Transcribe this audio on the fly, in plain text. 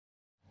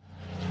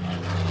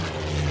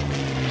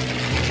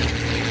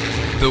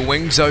The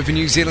Wings Over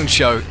New Zealand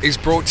show is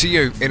brought to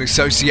you in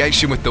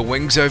association with the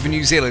Wings Over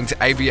New Zealand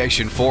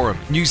Aviation Forum,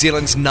 New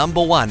Zealand's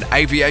 #1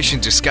 aviation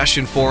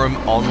discussion forum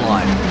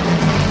online.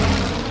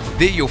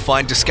 There you'll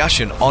find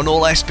discussion on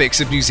all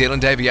aspects of New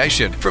Zealand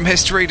aviation, from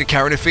history to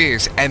current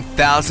affairs, and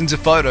thousands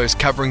of photos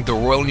covering the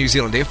Royal New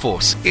Zealand Air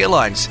Force,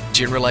 airlines,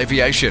 general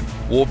aviation,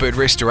 warbird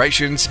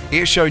restorations,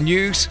 airshow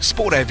news,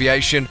 sport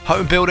aviation,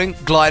 home building,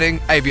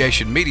 gliding,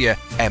 aviation media,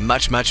 and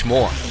much, much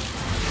more.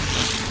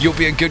 You'll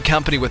be in good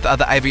company with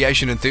other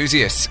aviation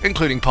enthusiasts,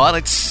 including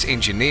pilots,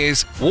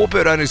 engineers,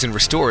 warbird owners and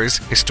restorers,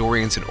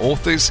 historians and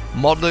authors,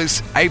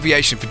 modelers,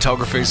 aviation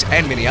photographers,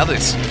 and many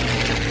others.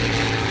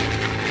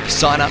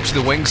 Sign up to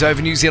the Wings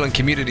Over New Zealand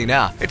community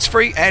now. It's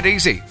free and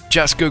easy.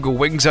 Just Google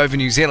Wings Over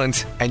New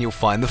Zealand and you'll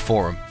find the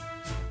forum.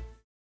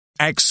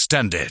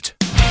 Extended.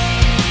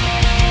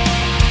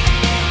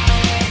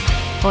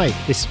 Hi,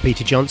 this is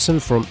Peter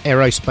Johnson from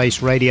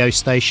aerospace radio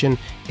station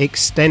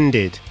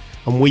Extended,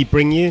 and we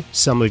bring you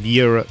some of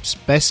Europe's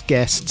best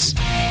guests.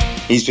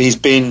 He's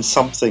been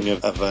something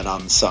of an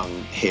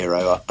unsung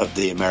hero of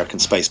the American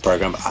space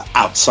program,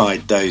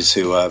 outside those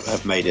who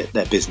have made it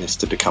their business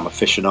to become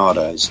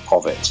aficionados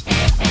of it.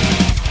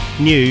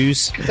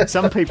 News.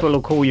 Some people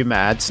will call you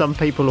mad, some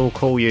people will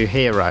call you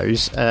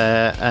heroes,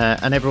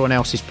 and everyone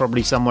else is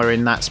probably somewhere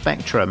in that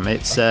spectrum.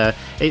 It's an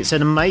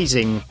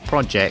amazing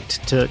project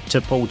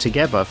to pull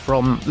together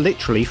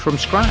literally from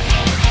scratch.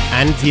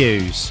 And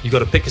views. You've got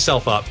to pick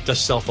yourself up,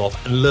 dust yourself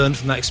off, and learn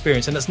from that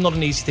experience. And that's not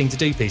an easy thing to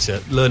do,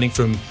 Peter, learning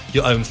from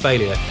your own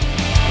failure.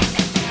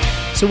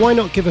 So why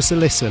not give us a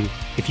listen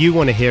if you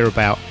want to hear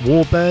about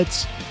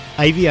warbirds,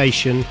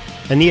 aviation,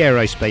 and the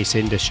aerospace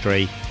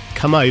industry?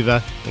 Come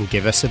over and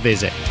give us a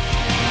visit.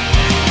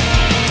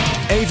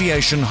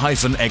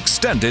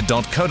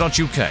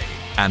 aviation-extended.co.uk.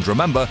 And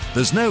remember,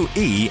 there's no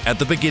E at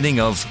the beginning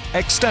of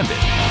Extended.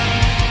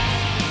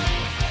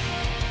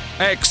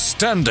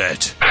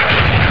 Extended.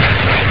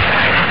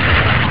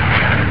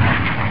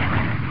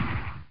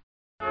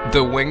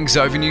 The Wings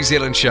Over New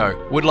Zealand show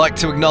would like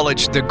to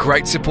acknowledge the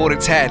great support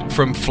it's had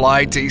from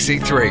Fly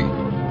DC3.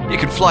 You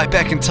can fly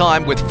back in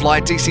time with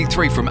Fly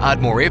DC3 from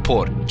Ardmore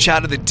Airport,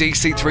 charter the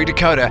DC3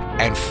 Dakota,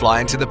 and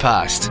fly into the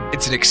past.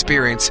 It's an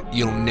experience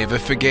you'll never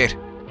forget.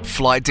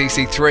 Fly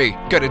DC3.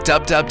 Go to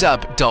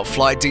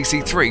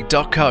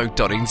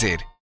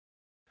www.flydc3.co.nz.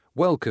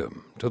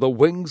 Welcome to the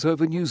Wings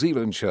Over New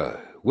Zealand show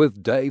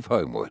with Dave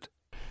Homewood.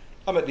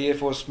 I'm at the Air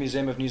Force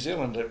Museum of New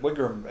Zealand at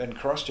Wigram in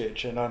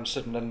Christchurch, and I'm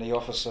sitting in the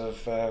office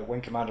of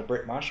Wing Commander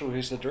Brett Marshall,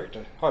 who's the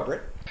director. Hi,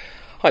 Brett.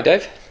 Hi,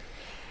 Dave.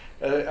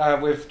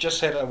 We've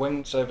just had a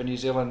Wings Over New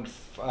Zealand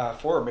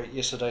forum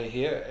yesterday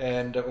here,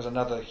 and it was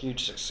another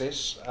huge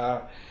success.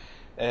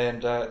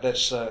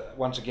 That's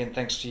once again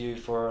thanks to you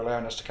for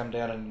allowing us to come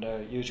down and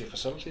use your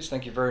facilities.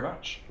 Thank you very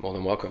much. More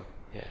than welcome.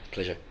 Yeah,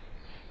 pleasure.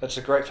 It's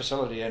a great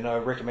facility, and I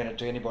recommend it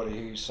to anybody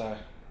who's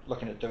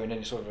looking at doing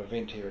any sort of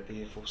event here at the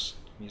Air Force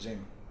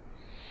Museum.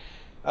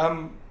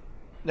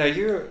 Now,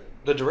 you're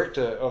the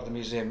director of the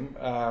museum.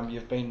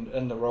 You've been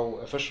in the role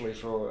officially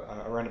for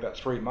around about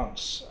 3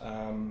 months,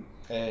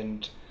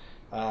 and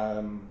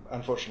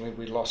unfortunately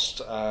we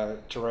lost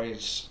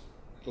Therese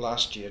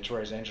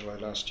Angelo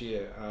last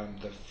year,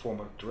 the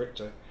former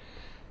director,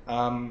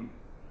 and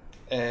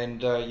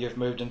you've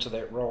moved into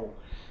that role.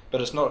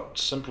 But it's not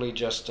simply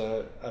just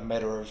a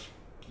matter of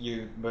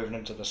you moving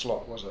into the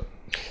slot, was it?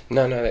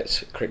 No,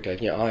 that's correct,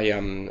 Dave. Yeah, I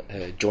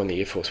joined the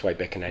Air Force way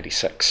back in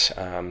 '86.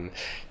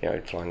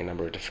 Flying a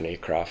number of different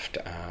aircraft,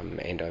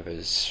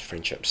 Andovers,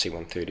 Friendship,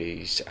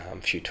 C-130s, a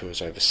few tours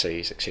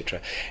overseas,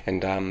 etc.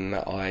 And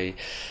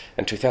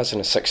in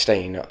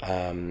 2016,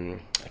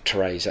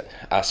 Therese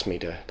asked me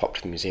to pop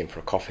to the museum for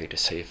a coffee to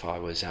see if I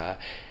was.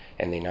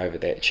 And then over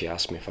that, she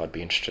asked me if I'd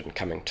be interested in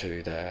coming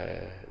to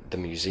the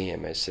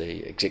museum as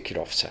the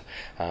executive officer,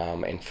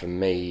 and for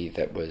me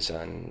that was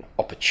an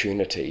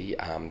opportunity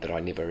that I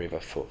never ever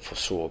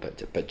foresaw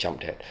but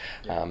jumped at.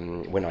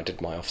 When I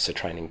did my officer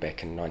training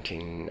back in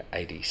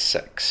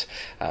 1986,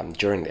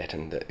 during that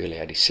in the early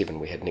 87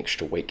 we had an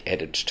extra week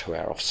added to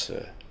our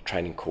officer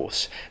training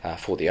course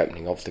for the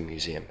opening of the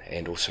museum,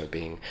 and also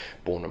being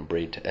born and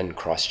bred in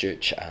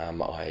Christchurch,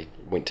 I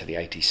went to the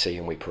ATC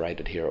and we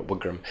paraded here at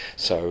Wigram,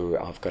 so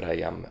I've got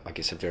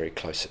a very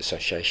close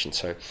association.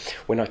 So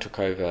when I took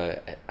over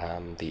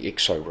the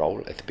EXO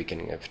role at the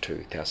beginning of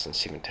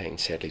 2017,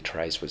 sadly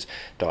Therese was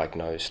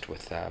diagnosed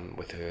with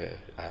her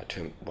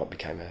what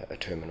became a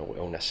terminal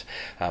illness,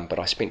 but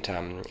I spent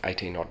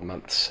 18 odd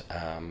months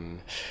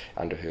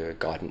under her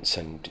guidance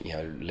and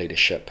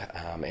leadership,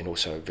 and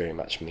also very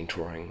much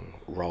mentoring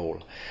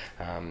role.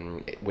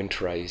 When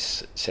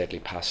Therese sadly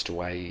passed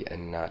away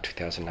in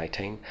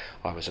 2018,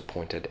 I was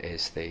appointed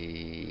as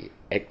the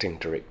acting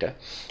director,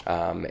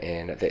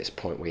 and at that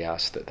point we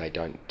asked that they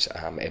don't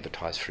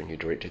advertise for a new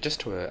director, just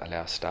to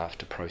allow staff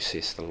to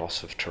process the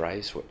loss of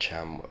Therese, which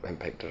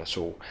impacted us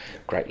all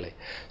greatly.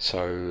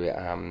 So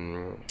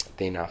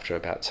then after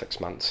about 6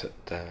 months,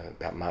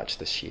 about March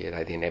this year,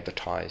 they then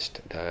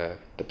advertised the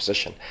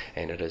position,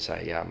 and it is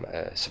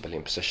a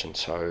civilian position.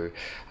 So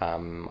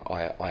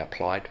I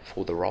applied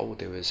for the role.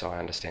 There was, I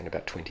understand,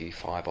 about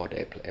 25 odd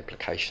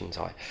applications.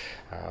 I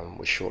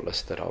was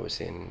shortlisted. I was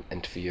then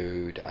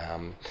interviewed,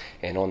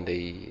 and on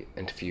the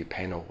interview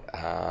panel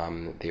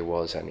there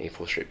was an Air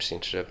Force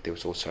representative. There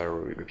was also a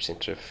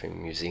representative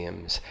from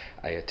museums,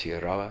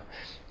 Aotearoa.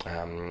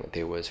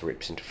 There was a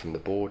representative from the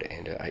board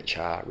and an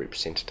HR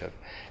representative,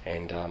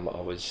 and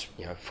I was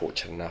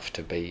fortunate enough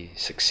to be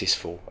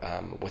successful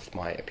with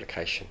my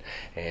application,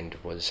 and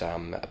was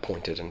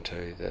appointed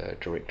into the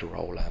director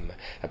role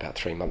about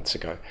 3 months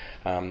ago.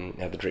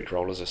 Now the director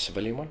role is a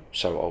civilian one,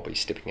 so I'll be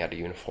stepping out of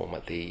uniform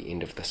at the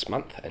end of this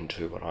month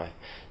into what I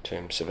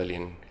term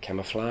civilian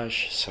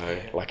camouflage.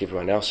 So like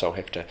everyone else, I'll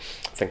have to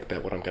think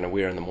about what I'm going to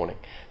wear in the morning.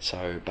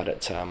 So, but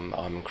it's I'm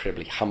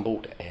incredibly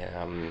humbled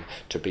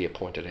to be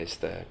appointed as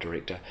the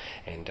director,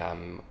 and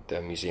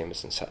the museum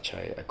is in such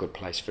a good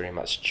place, very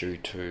much due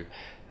to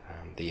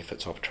the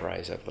efforts of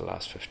Therese over the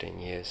last 15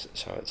 years.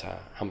 So it's a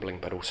humbling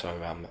but also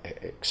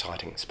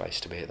exciting space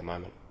to be at the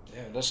moment.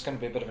 Yeah, this is going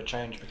to be a bit of a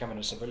change becoming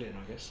a civilian,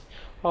 I guess.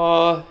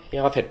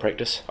 Yeah, I've had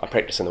practice. I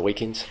practice in the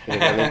weekends. You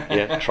know what I mean?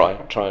 Yeah, try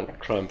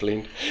and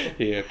blend.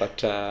 Yeah,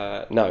 but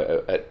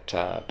no,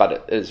 but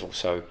it is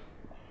also,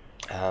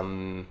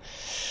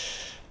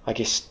 I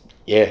guess,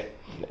 yeah.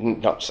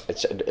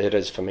 It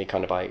is for me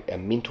kind of a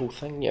mental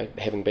thing,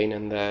 having been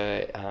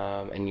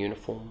in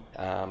uniform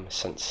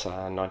since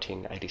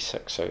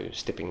 1986. So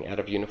stepping out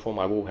of uniform,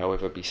 I will,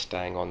 however, be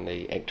staying on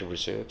the active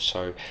reserve.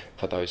 So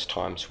for those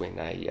times when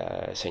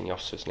a senior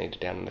officer is needed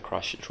down in the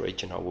Christchurch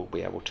region, I will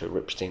be able to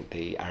represent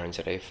the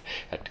RNZAF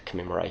at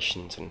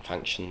commemorations and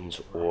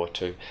functions, or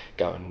to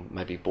go and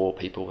maybe bore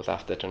people with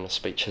after dinner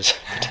speeches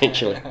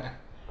potentially.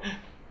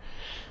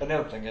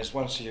 Another thing is,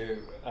 once you've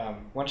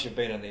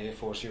been in the Air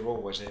Force, you're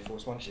always Air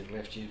Force. Once you've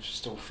left, you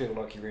still feel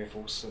like you're Air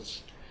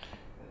Force.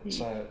 I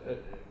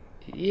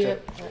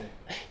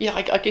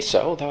guess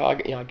so. Although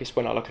I guess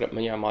when I look at it,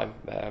 my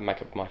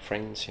make up my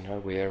friends,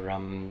 we're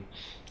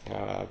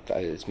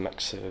it's a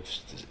mix of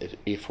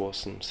Air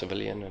Force and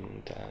civilian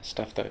and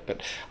stuff, though.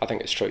 But I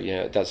think it's true.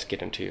 It does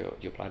get into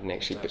your blood, and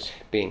actually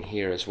being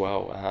here as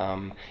well.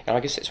 And I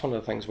guess that's one of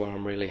the things where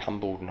I'm really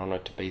humbled and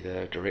honoured to be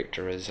the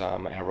director is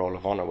our Roll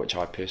of Honour, which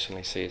I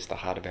personally see as the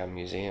heart of our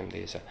museum.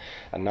 There's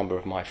a number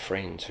of my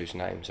friends whose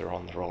names are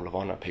on the Roll of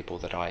Honour, people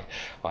that I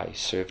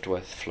served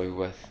with, flew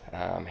with,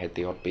 had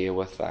the odd beer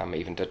with,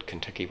 even did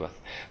Kentucky with,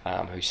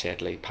 who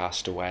sadly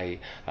passed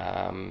away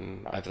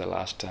over the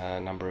last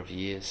number of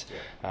years.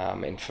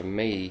 And for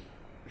me,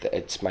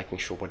 it's making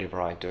sure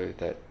whatever I do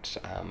that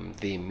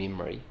their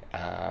memory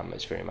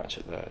is very much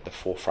at the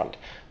forefront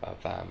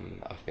of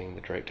being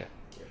the director.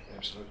 Yeah,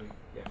 absolutely.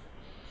 Yeah.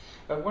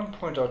 At one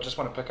point, I just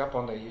want to pick up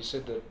on there. You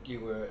said that you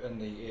were in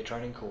the Air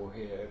Training Corps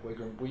here at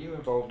Wigram. Were you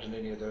involved in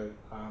any of the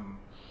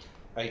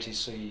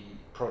ATC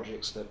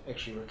projects that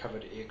actually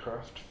recovered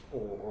aircraft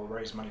or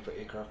raised money for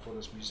aircraft for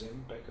this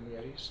museum back in the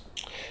 80s?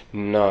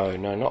 No,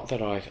 not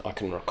that I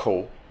can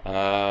recall.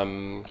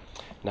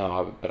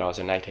 No, but I was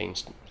in 18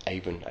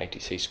 Avon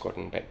ATC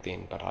squadron back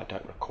then, but I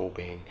don't recall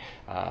being,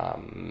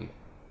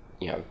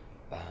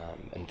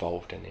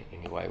 involved in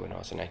any way when I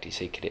was an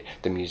ATC cadet.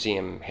 The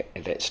museum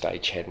at that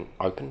stage hadn't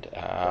opened.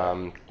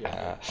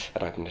 It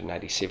opened in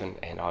 87,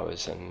 and I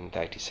was in the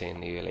ATC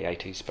in the early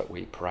 80s, but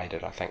we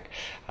paraded, I think,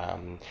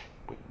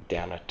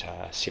 down at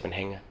Seven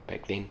Hangar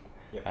back then.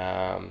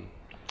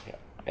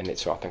 And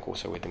that's, I think,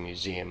 also where the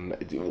museum,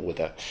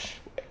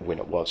 when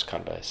it was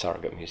kind of a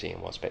surrogate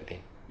museum, was back then.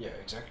 Yeah,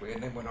 exactly.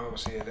 And then when I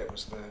was here, that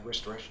was the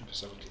restoration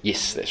facility.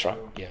 Yes, that's right.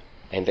 Yeah,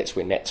 and that's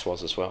where Nats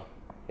was as well.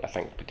 I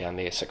think down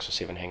there, 6 or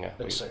 7 hangar.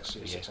 Six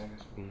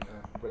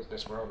hangars.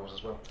 That's where I was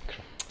as well.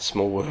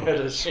 Small world. It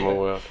is, small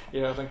world.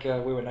 Yeah, I think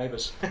we were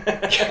neighbours.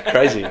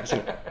 Crazy, isn't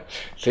it?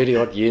 30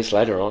 odd years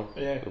later on.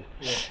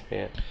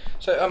 Yeah.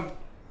 So,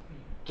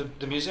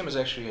 the museum is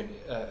actually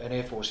an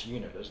Air Force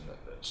unit, isn't it?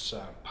 It's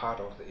part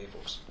of the Air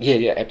Force.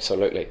 Yeah,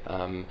 absolutely.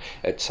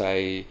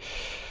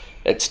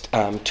 Its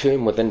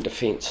term within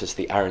Defence is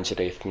the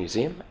RNZAF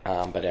Museum,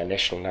 but our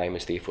national name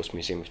is the Air Force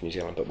Museum of New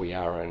Zealand, but we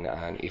are an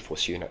Air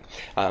Force unit.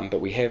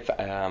 But we have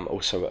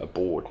also a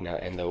board now,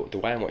 and the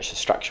way in which the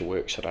structure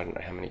works, that I don't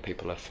know how many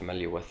people are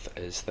familiar with,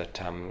 is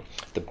that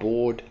the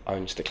board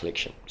owns the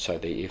collection. So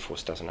the Air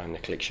Force doesn't own the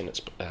collection,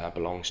 it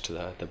belongs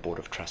to the Board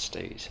of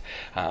Trustees.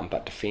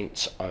 But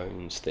Defence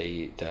owns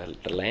the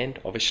land,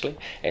 obviously,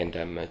 and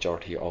a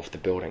majority of the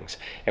buildings.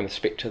 And with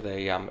respect to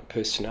the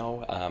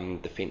personnel,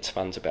 Defence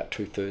funds about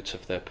 2/3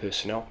 of the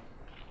personnel,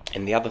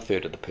 and the other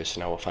third of the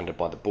personnel are funded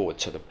by the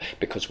board. So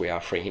because we are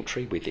free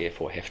entry, we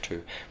therefore have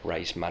to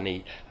raise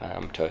money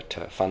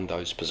to fund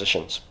those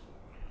positions.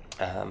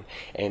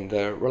 And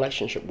the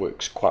relationship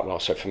works quite well.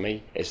 So for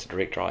me, as the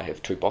director, I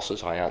have 2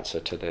 bosses. I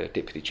answer to the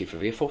Deputy Chief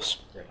of Air Force,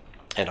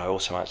 And I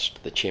also answer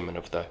to the chairman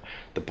of the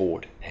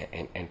board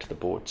and to the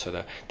board. So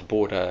the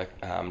board are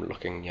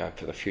looking,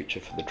 for the future,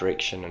 for the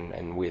direction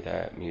and where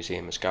the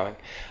museum is going.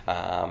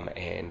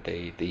 And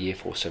the Air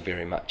Force are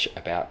very much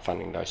about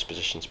funding those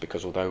positions,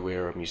 because although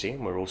we're a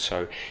museum, we're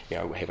also,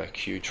 we have a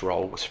huge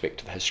role with respect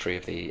to the history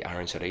of the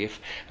RNZAF,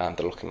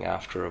 the looking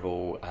after of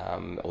all,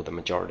 or the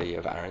majority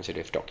of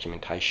RNZAF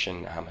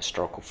documentation,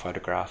 historical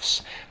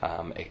photographs,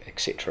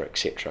 etc.,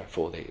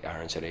 for the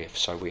RNZAF.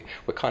 So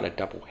we're kind of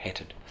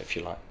double-hatted, if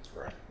you like.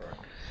 Right.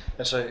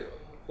 And so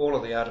all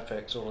of the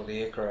artefacts, all of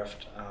the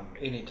aircraft,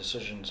 any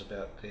decisions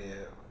about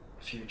their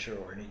future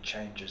or any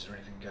changes or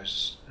anything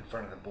goes in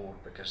front of the board,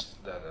 because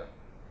they're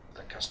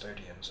the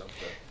custodians of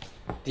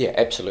the... Yeah,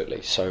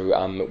 absolutely.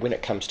 So when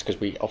it comes to, because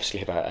we obviously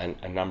have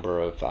a number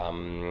of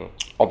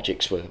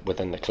objects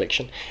within the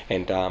collection,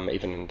 and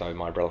even though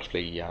my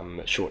relatively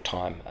short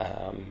time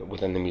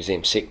within the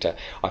museum sector,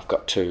 I've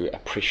got to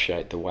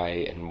appreciate the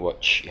way in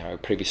which,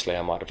 previously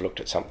I might have looked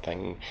at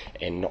something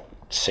and not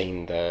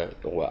seen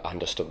or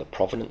understood the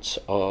provenance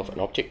of an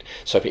object.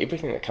 So for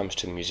everything that comes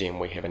to the museum,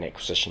 we have an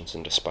acquisitions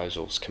and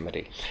disposals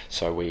committee.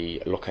 So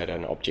we look at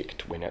an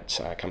object when it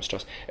comes to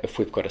us. If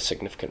we've got a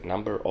significant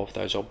number of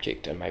those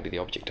objects, and maybe the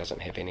object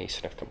doesn't have any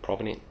significant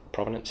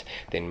provenance,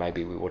 then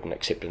maybe we wouldn't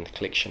accept it in the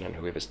collection, and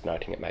whoever's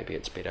noting it, maybe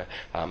it's better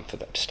for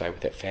that to stay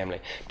with that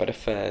family. But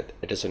if it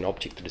is an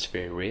object that is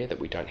very rare, that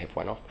we don't have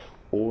one of,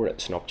 or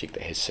it's an object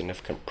that has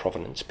significant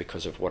provenance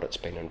because of what it's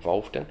been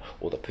involved in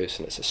or the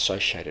person it's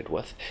associated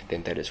with,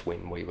 then that is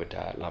when we would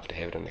love to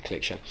have it in the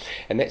collection.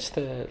 And that's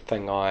the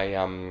thing I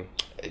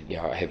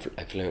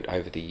have learnt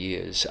over the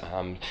years.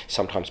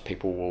 Sometimes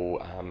people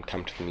will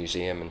come to the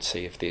museum and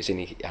see if there's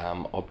any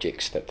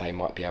objects that they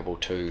might be able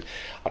to,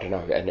 I don't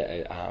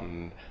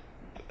know,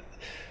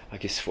 I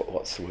guess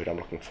what's the word I'm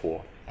looking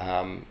for?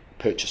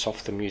 Purchase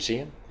off the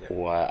museum,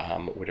 or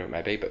whatever it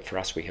may be. But for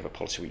us, we have a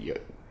policy.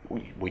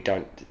 We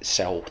don't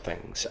sell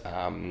things,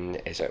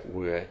 as it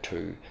were,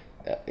 to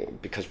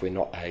because we're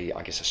not a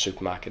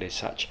supermarket as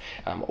such.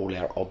 All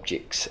our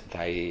objects,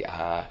 they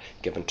are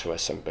given to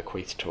us and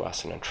bequeathed to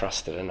us and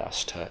entrusted in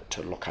us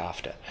to look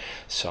after.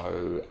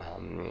 So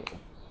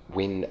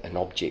when an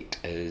object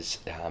is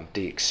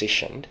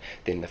deaccessioned,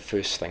 then the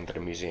first thing that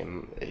a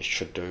museum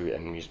should do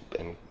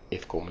in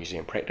ethical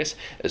museum practice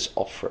is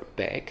offer it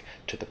back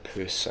to the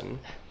person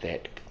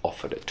that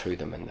offered it to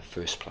them in the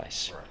first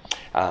place.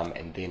 Right.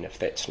 And then if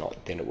that's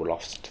not, then it will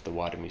offer it to the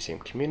wider museum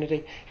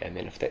community, and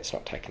then if that's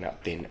not taken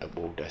up, then it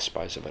will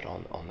dispose of it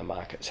on the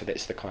market. So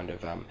that's the kind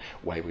of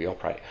way we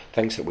operate.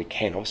 Things that we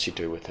can obviously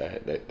do with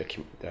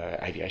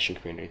the aviation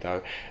community,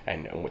 though,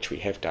 and which we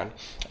have done,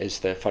 is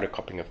the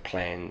photocopying of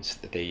plans,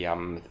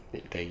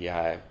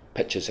 the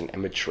pictures and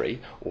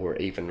imagery, or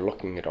even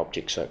looking at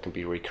objects so it can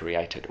be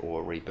recreated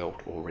or rebuilt,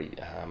 or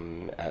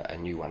a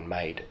new one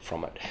made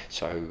from it.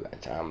 So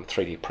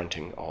 3D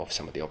printing of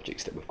some of the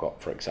objects that we've got,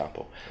 for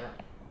example.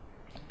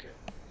 Right. Okay.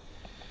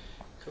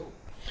 Cool.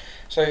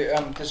 So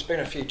there's been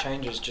a few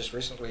changes just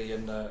recently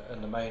in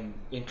the main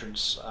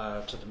entrance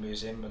to the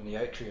museum and the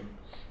atrium.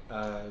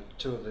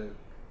 Two of the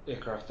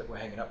aircraft that were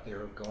hanging up there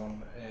have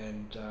gone,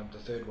 and the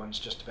third one's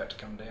just about to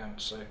come down.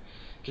 So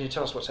can you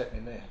tell us what's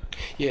happening there?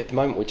 Yeah, at the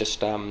moment we're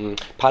just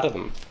part of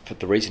them, for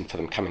the reason for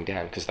them coming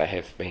down, because they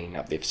have been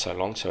up there for so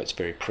long, so it's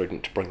very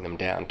prudent to bring them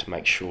down to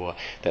make sure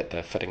that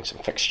the fittings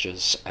and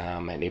fixtures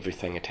and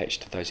everything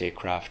attached to those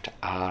aircraft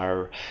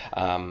are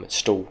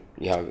still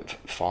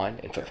fine,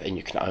 and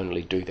you can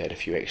only do that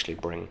if you actually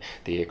bring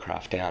the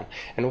aircraft down.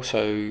 And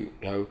also,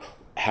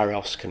 how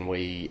else can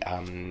we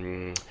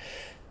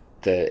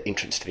the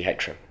entrance to the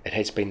atrium, it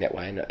has been that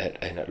way,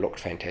 and it looked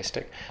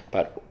fantastic,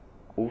 but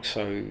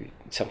also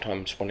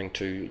sometimes wanting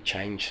to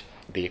change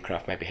the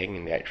aircraft, maybe hanging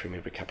in the atrium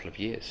every couple of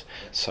years,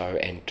 so,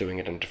 and doing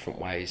it in different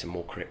ways and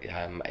more correct,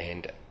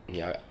 and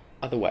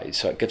other ways.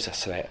 So it gives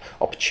us that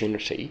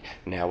opportunity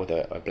now with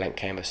a blank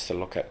canvas to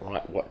look at,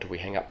 right, what do we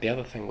hang up? The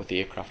other thing with the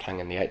aircraft hung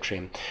in the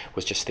atrium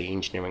was just the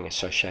engineering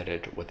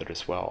associated with it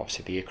as well.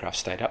 Obviously the aircraft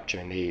stayed up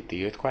during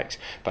the earthquakes,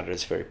 but it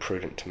is very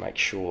prudent to make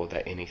sure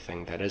that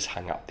anything that is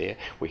hung up there,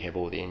 we have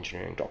all the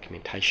engineering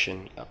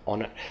documentation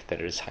on it, that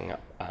it is hung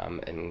up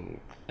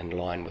in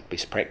line with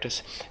best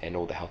practice, and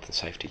all the health and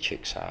safety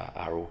checks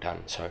are all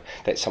done. So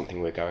that's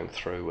something we're going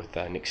through with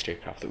the next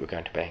aircraft that we're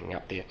going to be hanging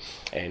up there,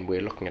 and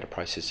we're looking at a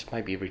process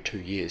maybe every 2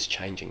 years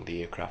changing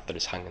the aircraft that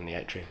is hung in the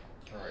atrium.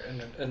 All right,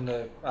 and in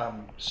the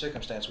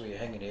circumstance where you're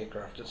hanging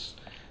aircraft, it's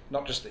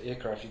not just the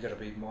aircraft you've got to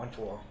be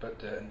mindful of, but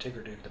the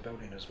integrity of the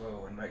building as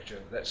well, and make sure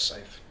that's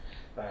safe,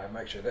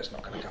 make sure that's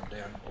not going to come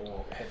down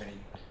or have any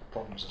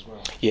problems as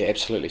well. Yeah,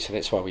 absolutely. So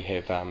that's why we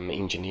have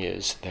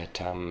engineers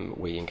that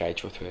we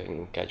engage with. We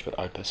engage with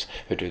Opus,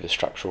 who do the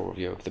structural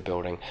review of the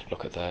building,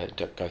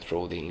 go through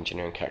all the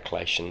engineering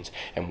calculations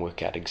and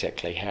work out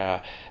exactly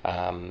how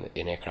an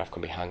aircraft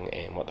can be hung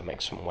and what the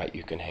maximum weight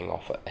you can hang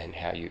off it and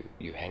how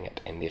you hang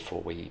it, and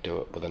therefore we do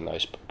it within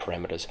those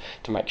parameters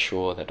to make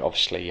sure that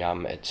obviously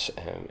it's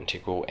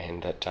integral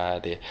and that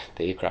the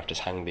aircraft is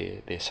hung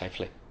there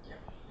safely.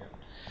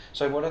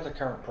 So what are the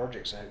current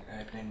projects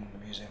happening in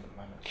the museum at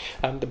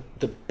the moment?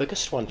 The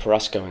biggest one for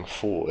us going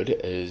forward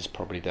is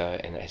probably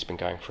and it has been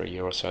going for a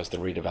year or so, is the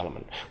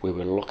redevelopment, where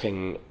we're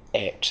looking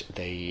at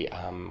the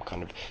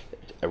kind of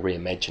a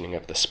reimagining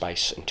of the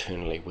space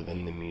internally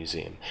within the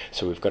museum.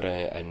 So we've got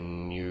a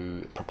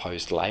new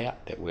proposed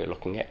layout that we're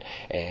looking at,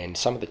 and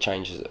some of the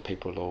changes that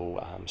people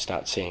will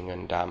start seeing,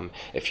 and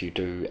if you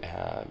do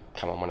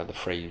come on one of the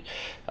free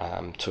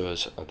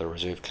tours of the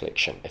reserve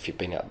collection, if you've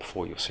been out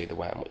before, you'll see the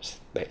way in which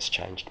that's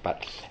changed.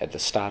 But at the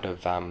start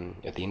of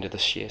at the end of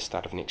this year,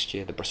 start of next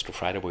year, the Bristol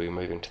Freighter will be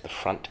moving to the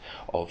front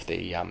of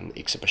the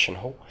exhibition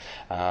hall,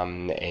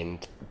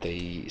 and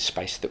the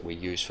space that we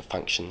use for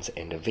functions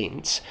and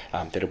events,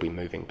 that'll be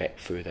moving back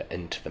further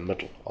into the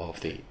middle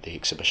of the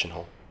exhibition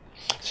hall.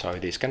 So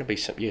there's going to be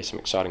some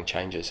exciting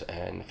changes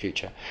in the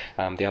future.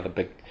 The other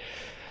big,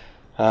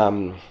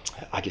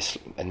 I guess,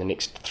 in the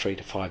next 3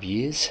 to 5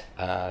 years,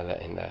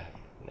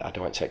 I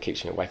don't want to say it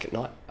keeps me awake at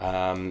night,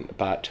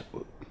 but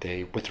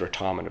with the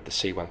retirement of the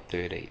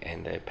C-130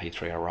 and the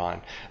P-3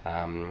 Orion,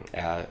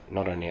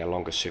 not only our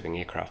longest serving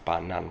aircraft bar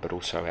none, but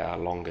also our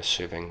longest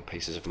serving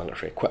pieces of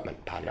military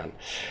equipment bar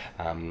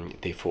none.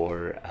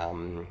 Therefore,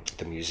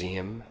 the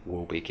museum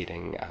will be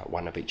getting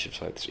one of each of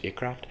those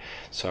aircraft.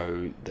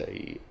 So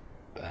the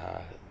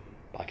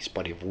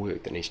body of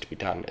work that needs to be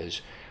done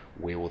is,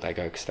 where will they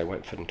go, because they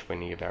won't fit into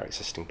any of our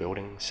existing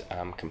buildings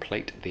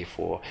complete.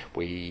 Therefore,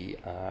 we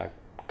are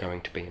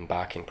going to be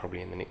embarking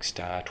probably in the next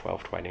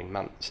 12 to 18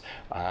 months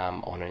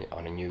on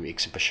a new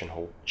exhibition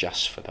hall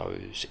just for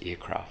those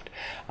aircraft,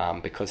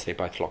 because they're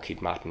both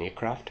Lockheed Martin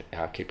aircraft,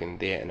 keeping them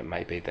there, and it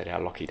may be that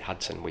our Lockheed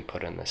Hudson we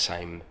put in the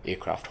same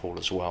aircraft hall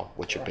as well,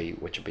 which would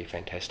be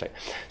fantastic.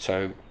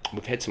 So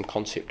we've had some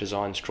concept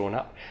designs drawn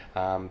up,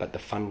 but the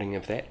funding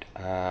of that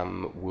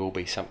will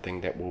be something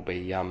that will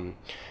be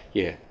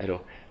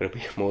it'll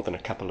be more than a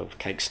couple of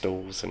cake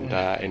stalls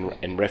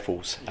and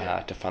raffles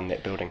to fund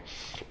that building.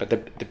 But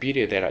the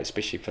beauty of that,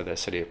 especially for the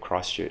city of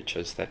Christchurch,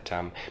 is that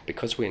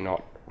because we're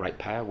not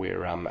ratepayer,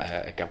 we're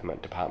a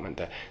government department,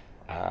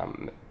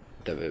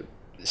 the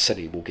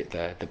city will get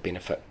the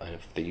benefit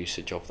of the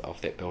usage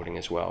of that building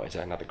as well as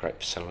another great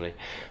facility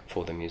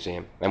for the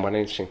museum. And one of the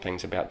interesting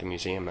things about the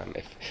museum,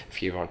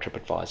 if you're on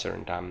TripAdvisor,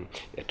 and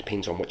it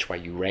depends on which way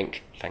you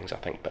rank things, I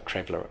think, but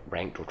Traveller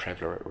ranked or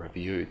Traveller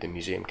reviewed, the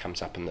museum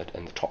comes up in the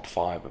top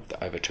 5 of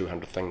the over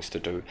 200 things to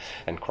do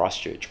in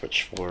Christchurch,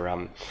 which for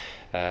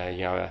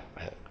a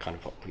kind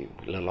of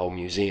little old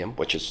museum,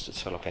 which is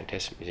still a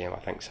fantastic museum, I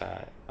think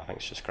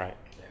it's just great.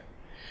 Yeah.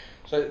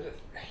 So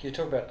you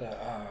talk about the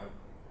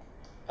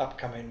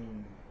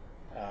upcoming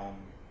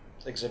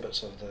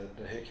exhibits of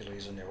the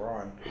Hercules and the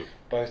Orion.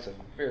 Both are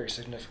very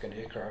significant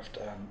aircraft.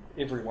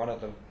 Every one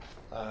of the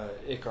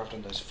aircraft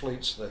in those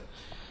fleets, the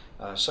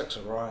 6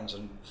 Orions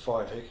and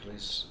 5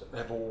 Hercules,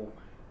 have all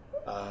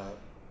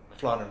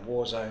flown in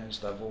war zones,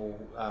 they've all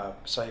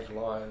saved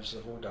lives,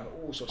 they've all done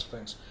all sorts of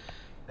things.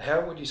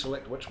 How would you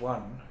select which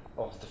one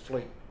of the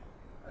fleet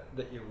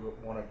that you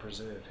want to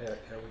preserve?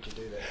 How would you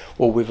do that?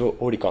 Well, we've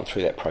already gone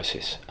through that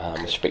process.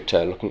 With respect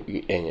to looking,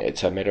 and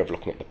it's a matter of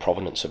looking at the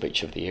provenance of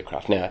each of the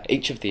aircraft. Now,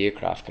 each of the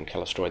aircraft can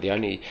tell a story. The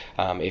only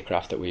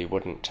aircraft that we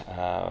wouldn't,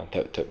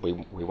 that we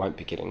won't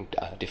be getting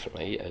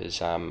definitely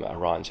is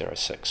Orion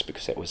 06,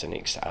 because that was an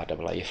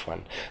ex-RAAF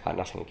one.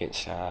 Nothing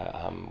against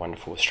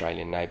wonderful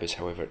Australian neighbours.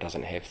 However, it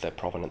doesn't have the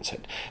provenance.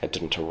 It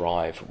didn't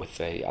arrive with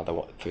the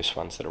first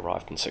ones that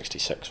arrived in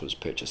 '66. Was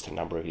purchased a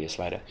number of years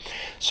later.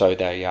 So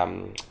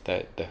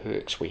the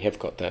Hercs, we have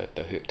got the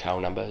Herc tail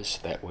numbers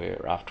that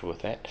we're after with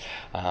that,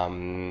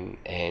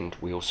 and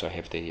we also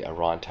have the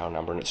Orion tail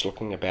number, and it's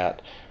looking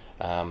about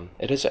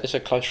it's a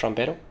close run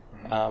battle,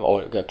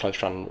 or a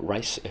close run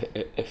race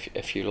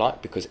if you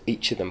like, because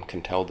each of them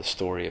can tell the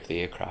story of the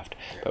aircraft,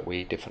 but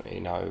we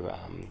definitely know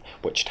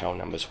which tail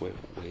numbers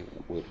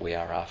we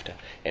are after,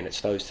 and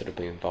it's those that have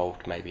been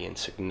involved maybe in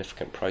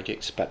significant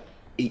projects, but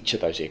each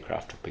of those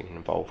aircraft have been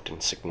involved in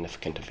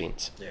significant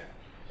events.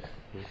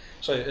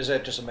 So is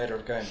that just a matter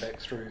of going back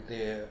through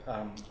their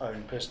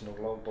own personal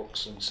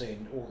logbooks and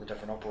seeing all the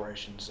different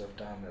operations they've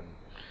done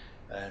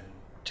and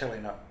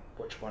tallying up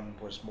which one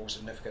was more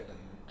significant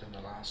than the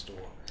last, or?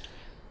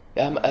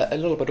 A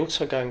little bit,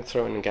 also going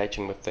through and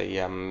engaging with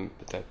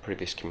the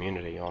previous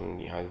community on,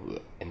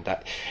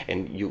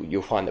 and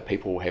you'll find that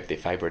people will have their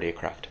favourite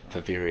aircraft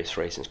for various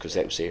reasons, because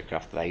that was the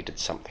aircraft they did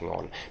something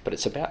on. But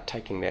it's about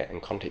taking that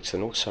in context,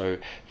 and also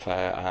for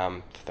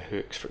the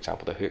Hercs, for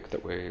example, the Herc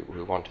that we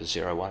want is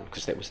 01,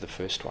 because that was the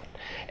first one,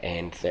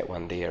 and that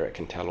one there, it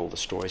can tell all the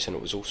stories, and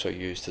it was also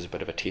used as a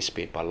bit of a test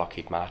bed by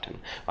Lockheed Martin,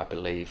 I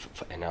believe,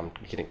 and I'm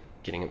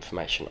getting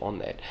information on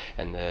that,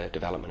 and the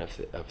development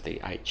of the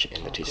H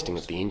and the testing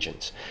of the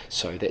engines.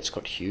 So that's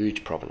got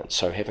huge provenance.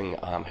 So having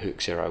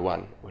Herc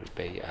 01 would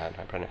be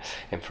no-brainer.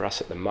 And for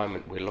us at the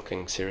moment, we're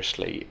looking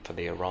seriously for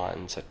the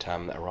Orions at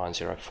Orion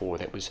 04.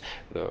 That was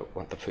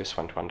the first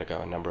one to undergo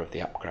a number of the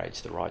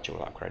upgrades, the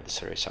Rigel upgrade, the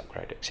Sirius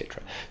upgrade,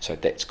 etc. So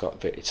that's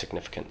got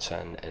significance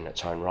in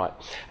its own right.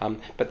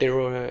 But there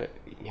are,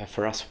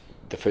 for us,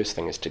 the first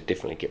thing is to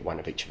definitely get one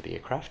of each of the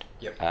aircraft,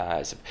 Yep.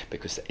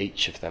 because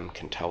each of them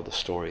can tell the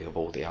story of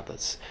all the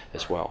others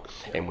as well.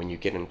 Yep. And when you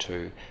get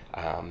into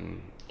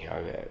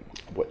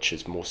which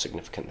is more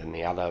significant than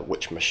the other,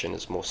 which mission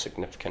is more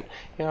significant,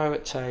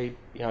 it's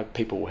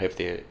people will have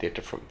their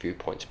different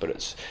viewpoints, but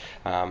it's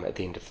at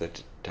the end of the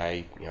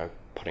day,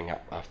 putting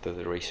up after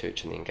the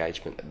research and the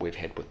engagement that we've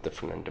had with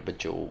different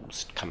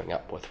individuals, coming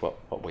up with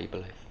what we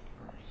believe.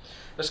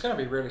 It's going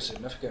to be really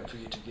significant for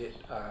you to get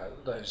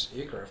those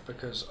aircraft,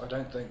 because I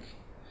don't think,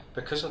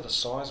 because of the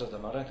size of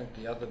them, I don't think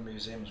the other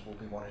museums will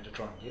be wanting to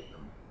try and get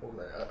them, or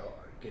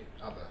get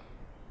other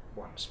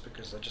ones,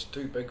 because they're just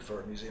too big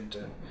for a museum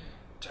to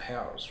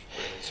house,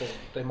 really. So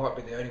they might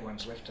be the only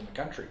ones left in the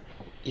country.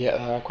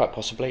 Yeah, quite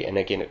possibly. And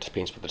again, it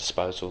depends with the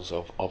disposals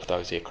of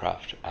those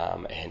aircraft,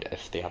 and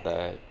if the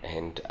other,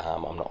 and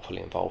I'm not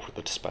fully involved with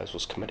the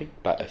disposals committee,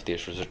 but if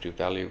there's residual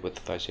value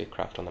with those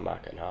aircraft on the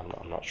market, no,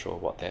 I'm not sure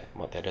what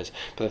that is.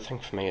 But the thing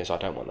for me is I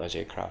don't want those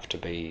aircraft to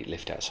be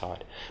left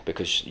outside,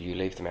 because you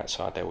leave them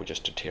outside, they will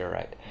just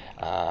deteriorate,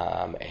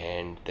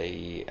 and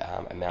the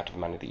amount of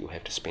money that you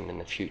have to spend in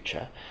the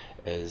future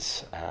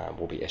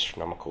will be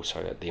astronomical.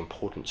 So the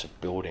importance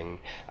of building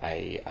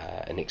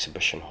an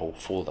exhibition hall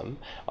for them,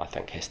 I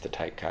think, has to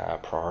take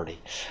priority.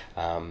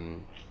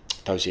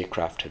 Those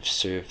aircraft have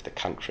served the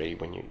country,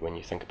 when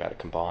you think about it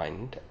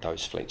combined,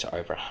 those fleets are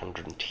over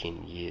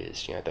 110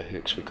 years. The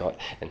Hercs we got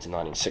in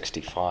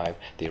 1965,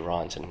 the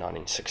Orions in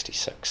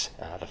 1966,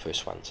 the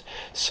first ones.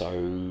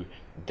 So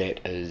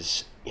that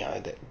is,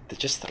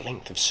 just the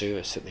length of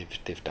service that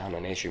they've done,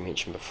 and as you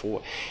mentioned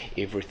before,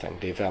 everything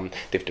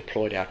they've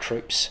deployed our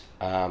troops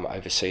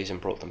overseas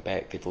and brought them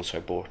back. They've also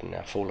brought in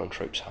our fallen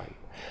troops home.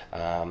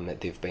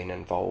 They've been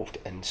involved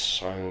in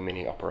so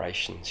many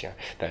operations.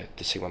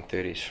 The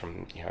C-130s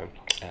from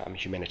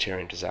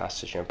humanitarian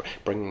disasters.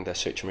 Bringing the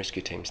search and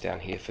rescue teams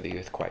down here for the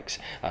earthquakes,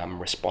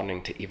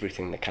 responding to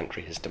everything the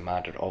country has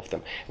demanded of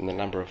them, and the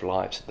number of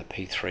lives that the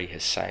P3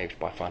 has saved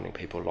by finding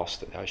people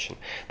lost at the ocean.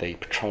 The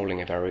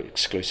patrolling of our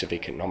exclusive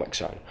economic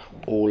zone.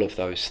 All of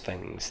those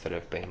things that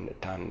have been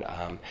done.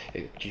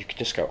 You can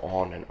just go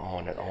on and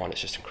on and on.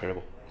 It's just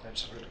incredible.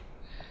 Absolutely.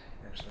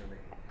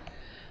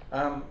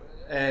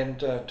 And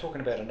talking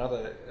about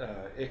another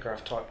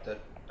aircraft type that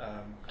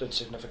did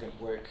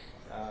significant work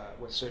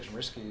with search and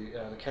rescue,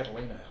 the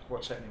Catalina,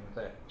 what's happening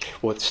with that?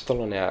 Well, it's still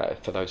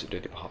for those that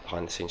do the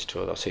behind the scenes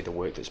tour, they'll see the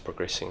work that's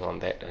progressing on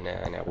that in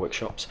our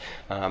workshops,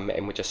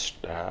 and we're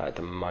just at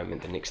the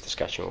moment, the next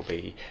discussion will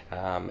be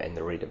and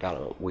the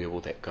redevelopment, where will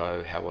that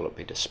go, how will it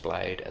be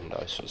displayed, and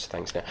those sorts of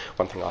things. Now,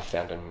 one thing I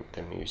found in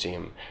the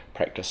museum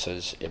practice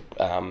is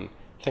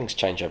things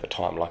change over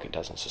time, like it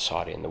does in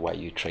society, and the way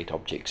you treat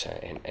objects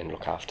and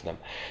look after them.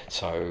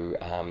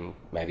 So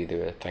maybe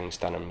there are things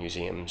done in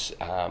museums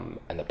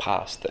in the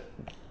past that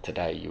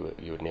today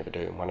you would never do,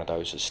 and one of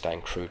those is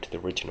staying true to the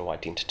original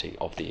identity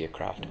of the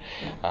aircraft.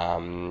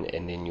 And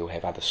then you'll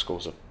have other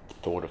schools of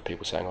thought of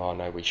people saying, oh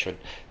no, we should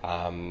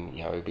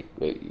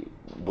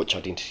which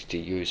identity to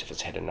use if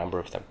it's had a number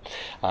of them,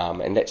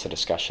 and that's a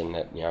discussion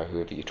that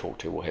whoever you talk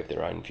to will have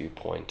their own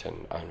viewpoint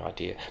and own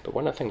idea. But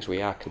one of the things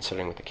we are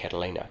considering with the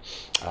Catalina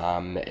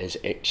is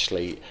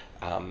actually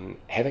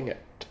having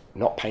it,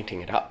 not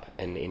painting it up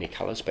in any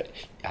colours, but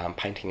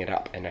painting it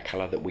up in a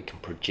colour that we can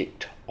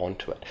project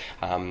onto it.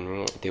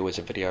 There was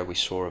a video we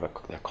saw of a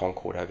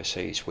Concorde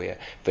overseas where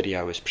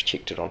video is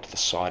projected onto the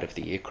side of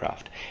the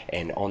aircraft,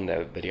 and on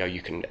the video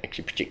you can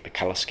actually project the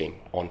colour scheme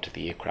onto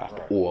the aircraft,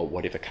 right, or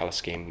whatever colour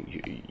scheme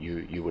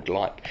you would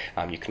like.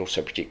 You can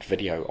also project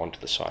video onto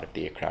the side of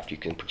the aircraft. You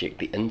can project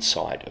the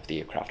inside of the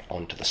aircraft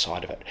onto the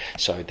side of it.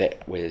 So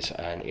that was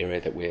an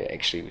area that we're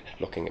actually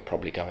looking at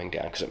probably going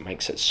down, because it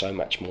makes it so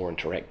much more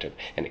interactive,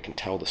 and it can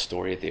tell the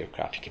story of the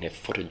aircraft. You can have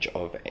footage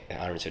of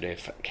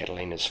RNZAF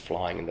Catalinas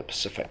flying in the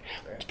Pacific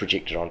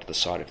projected onto the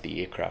side of the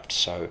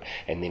aircraft,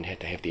 and then had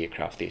to have the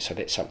aircraft there. So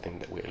that's something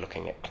that we're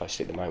looking at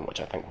closely at the moment,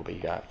 which I think will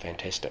be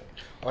fantastic.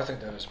 I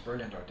think that is a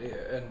brilliant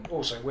idea, and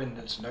also when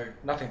there's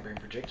nothing being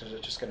projected,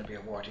 it's just going to be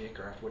a white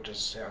aircraft, which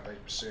is how they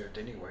served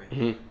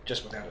anyway,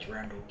 just without its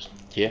roundels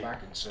and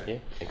markings. So, yeah,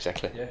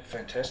 exactly. Yeah,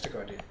 fantastic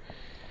idea.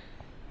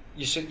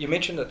 You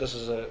mentioned that this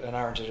is an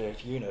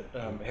RNZAF unit.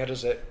 How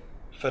does that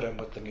fit in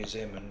with the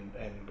museum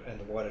and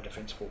the wider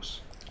Defence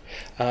Force?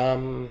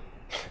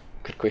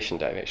 Good question,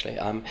 Dave, actually.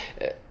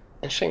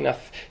 Interesting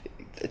enough,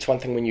 it's one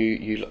thing when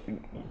you look,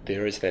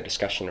 there is that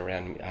discussion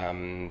around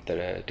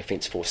the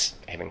Defence Force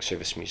having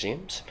service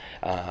museums,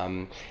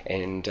 and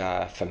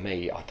for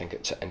me, I think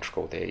it's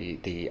integral.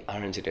 The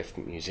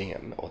RNZF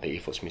Museum, or the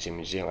Air Force Museum in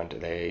New Zealand,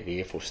 the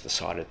Air Force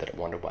decided that it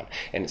wanted one,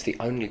 and it's the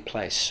only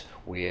place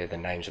where the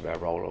names of our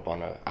roll of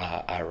honour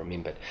are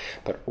remembered.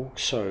 But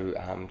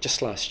also,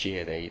 just last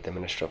year, the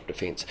Minister of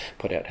Defence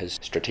put out his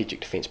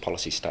Strategic Defence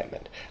Policy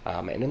Statement,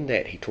 and in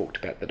that he talked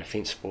about the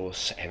Defence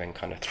Force having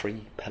kind of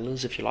 3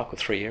 pillars, if you like, or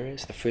 3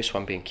 areas. The first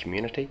one being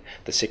community,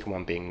 the second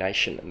one being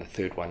nation, and the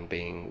third one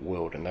being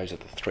world. And those are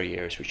the 3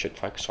 areas we should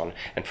focus on.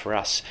 And for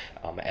us,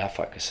 our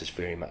focus is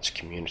very much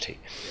community.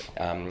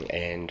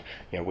 And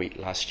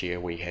last year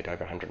we had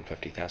over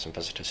 150,000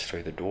 visitors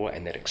through the door,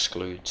 and that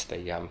excludes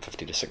the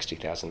 50 to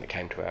 60,000 that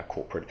came to our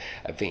corporate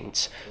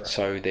events. Right.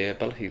 So the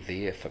ability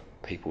there for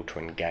people to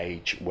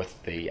engage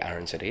with the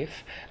RNZAF,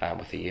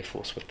 with the Air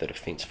Force, with the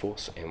Defence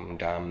Force,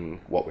 and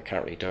what we're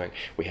currently doing.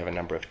 We have a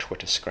number of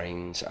Twitter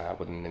screens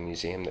within the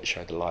museum that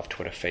show the live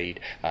Twitter feed.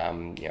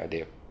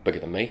 They're bigger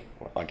than me.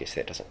 Well, I guess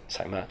that doesn't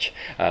say much,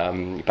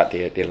 but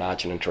they're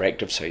large and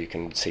interactive, so you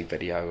can see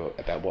video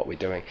about what we're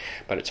doing.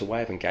 But it's a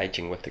way of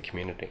engaging with the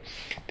community.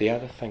 The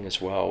other thing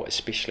as well,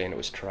 especially, and it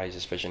was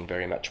Therese's vision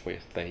very much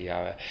with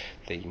the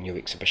new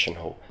exhibition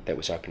hall that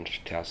was opened in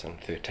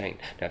 2013.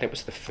 Now that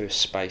was the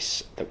first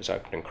space that was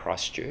opened in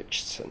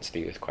Christchurch since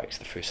the earthquakes,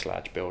 the first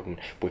large building.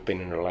 We've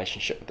been in a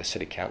relationship with the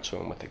City Council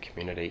and with the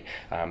community,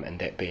 and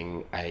that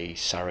being a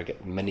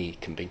surrogate mini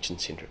convention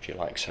centre, if you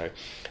like. So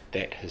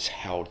that has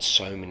held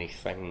so many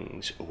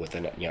things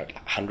within it,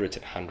 hundreds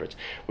and hundreds,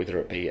 whether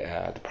it be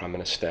the Prime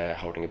Minister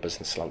holding a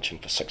business luncheon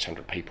for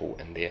 600 people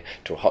in there,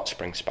 to a Hot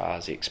Spring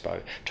Spas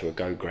Expo, to a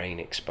Go Green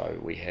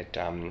Expo. We had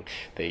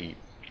the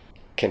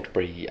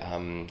Canterbury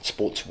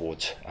Sports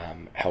Awards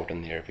held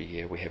in there every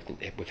year. We've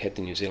had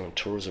the New Zealand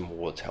Tourism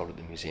Awards held at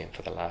the museum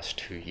for the last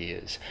 2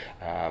 years.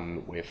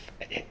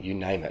 You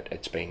name it,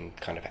 it's been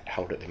kind of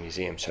held at the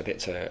museum. So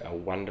that's a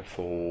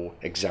wonderful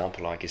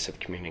example, I guess, of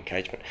community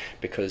engagement,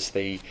 because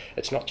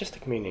it's not just the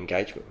community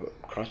engagement.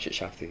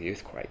 Christchurch, after the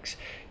earthquakes,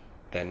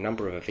 the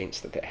number of events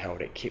that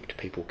held, it kept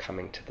people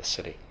coming to the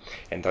city,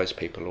 and those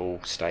people all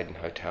stayed in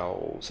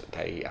hotels,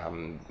 they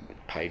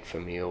paid for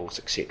meals,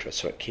 etc.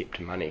 So it kept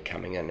money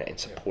coming in and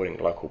supporting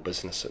local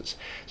businesses.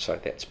 So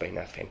that's been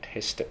a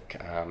fantastic,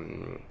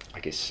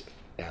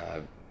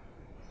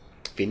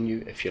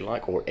 venue, if you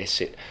like, or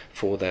asset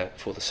for the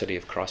city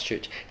of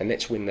Christchurch. And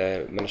that's when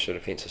the Minister of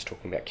Defence is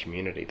talking about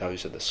community.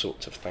 Those are the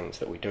sorts of things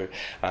that we do.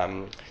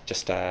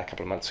 Just a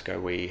couple of months ago,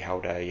 we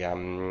held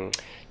a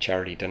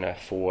charity dinner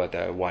for the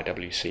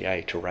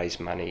YWCA to raise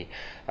money,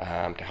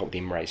 to help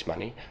them raise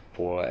money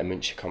for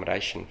emergency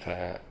accommodation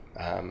for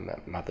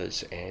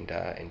mothers and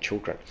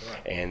children.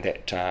 Right. And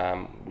that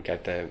we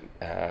gave the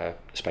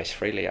space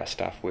freely. Our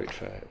staff worked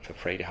for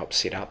free to help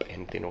set up,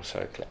 and then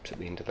also collapse at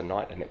the end of the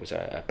night. And it was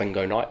a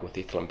bingo night with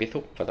Ethel and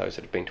Bethel, for those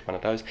that have been to one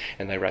of those,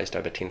 and they raised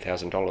over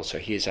 $10,000. So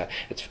here's an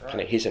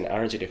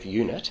RNZAF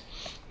unit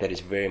that is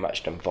very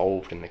much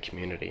involved in the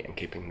community and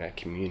keeping the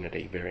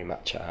community very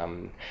much,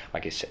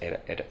 at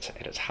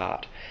its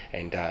heart.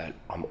 And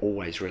I'm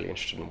always really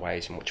interested in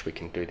ways in which we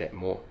can do that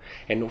more.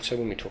 And also,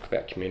 when we talk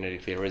about community,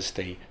 there is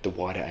the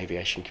wider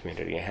aviation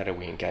community, and how do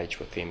we engage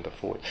with them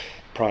before.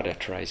 Prior to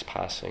Therese's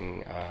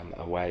passing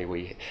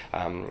away,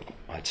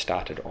 I'd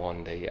started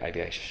on the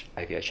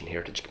aviation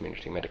heritage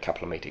community, made a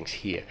couple of meetings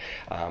here.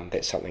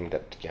 That's something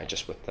that,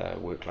 just with the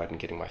workload and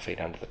getting my feet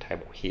under the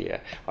table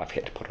here, I've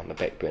had to put on the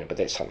back burner, but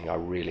that's something I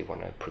really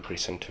want to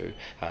progress into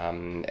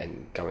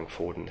and going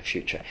forward in the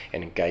future,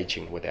 and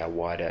engaging with our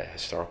wider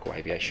historical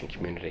aviation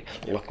community,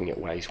 looking at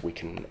ways we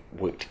can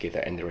work together.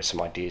 And there are some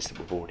ideas that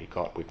we've already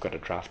got. We've got a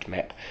draft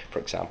map, for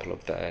example,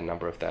 of the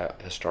number of the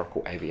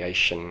historical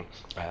aviation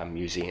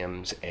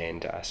museums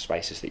and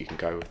spaces that you can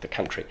go with the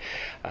country,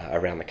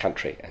 around the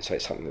country. And so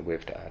it's something that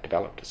we've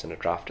developed. It's in a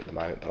draft at the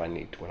moment, but I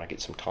need, when I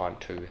get some time,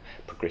 to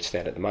progress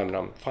that. At the moment,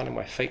 I'm finding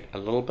my feet a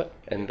little bit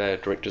in the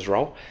director's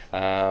role,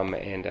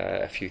 and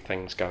a few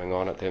things going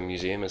on at the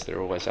museum, as there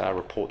always are,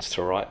 reports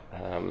to write,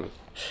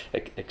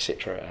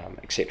 etc.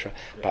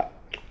 Yeah. But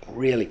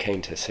really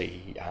keen to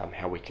see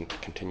how we can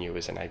continue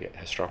as an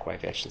historical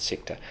aviation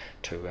sector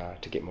to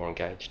get more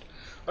engaged.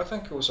 I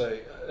think also,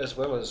 as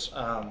well as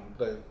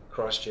the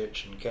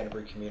Christchurch and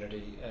Canterbury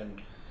community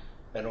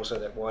and also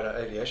that wider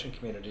aviation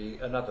community,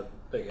 another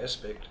big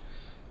aspect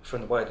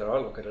from the way that I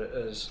look at it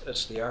is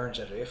it's the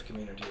RNZAF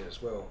community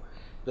as well.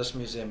 This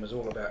museum is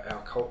all about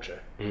our culture.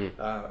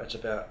 It's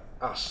about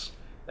us,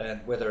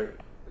 and whether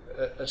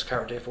it's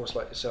current Air Force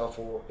like yourself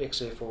or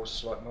ex-Air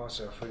Force like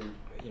myself, who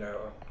I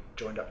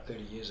joined up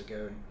 30 years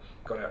ago and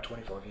got out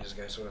 25 years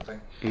ago, sort of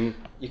thing.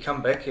 You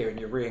come back here and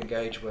you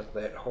re-engage with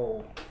that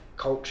whole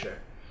culture.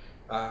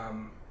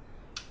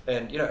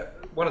 And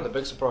one of the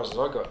big surprises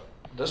I got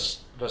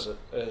this visit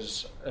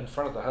is in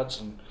front of the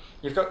Hudson.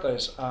 You've got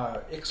those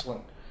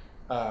excellent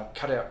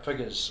cut-out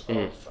figures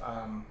of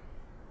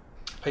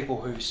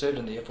people who served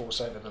in the Air Force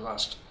over the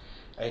last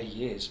 80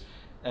 years,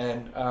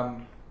 and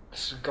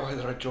this guy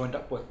that I joined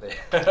up with there.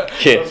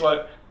 I was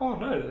like, oh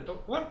no,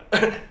 what?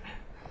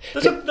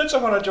 That's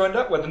someone I joined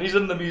up with, and he's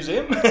in the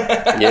museum.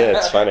 Yeah,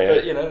 it's funny.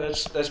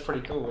 But, that's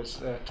pretty cool.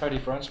 It's Tony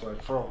Francois,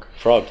 Frog.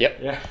 Frog, yep.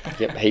 Yeah.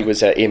 Yep. He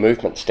was Air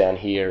Movements down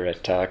here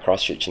at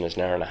Christchurch and is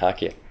now in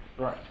Ahakia.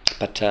 Right.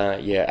 But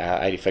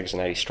yeah, 80 figures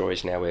and 80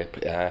 stories now.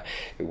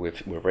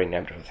 We've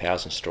renamed it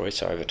 1,000 stories.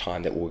 So over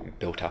time that will be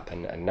built up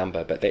in a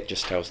number. But that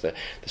just tells the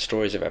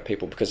stories of our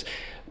people. Because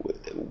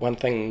one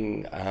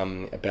thing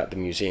about the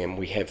museum,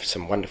 we have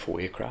some wonderful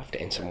aircraft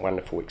and some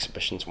wonderful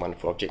exhibitions,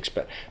 wonderful objects.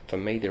 But for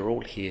me, they're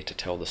all here to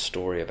tell the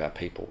story of our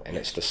people, and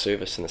it's the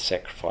service and the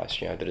sacrifice.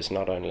 That is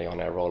not only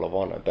on our roll of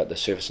honour, but the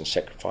service and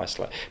sacrifice,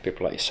 like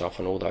people like yourself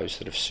and all those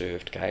that have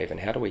served, gave. And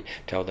how do we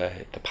tell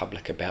the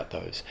public about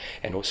those?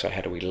 And also,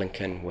 how do we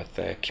link in with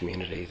the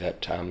community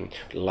that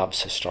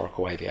loves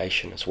historical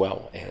aviation as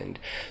well? And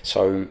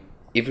so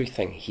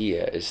everything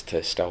here is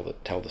to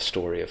tell the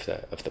story of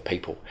the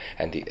people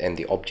and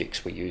the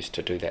objects we use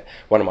to do that.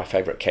 One of my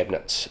favourite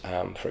cabinets,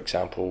 for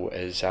example,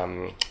 is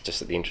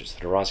just at the entrance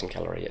to the Rising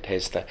Gallery. It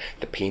has the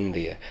pen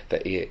there,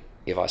 the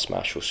Air Vice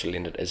Marshal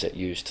surrendered as it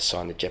used to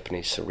sign the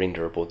Japanese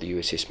surrender aboard the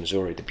USS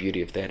Missouri. The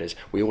beauty of that is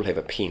we all have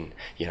a pen,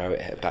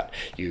 but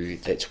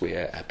that's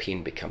where a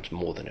pen becomes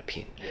more than a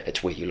pen.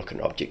 It's where you look at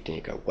an object and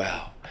you go,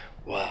 wow,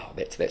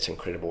 that's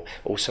incredible.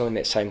 Also in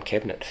that same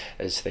cabinet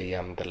is the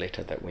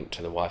letter that went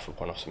to the wife of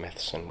One Officer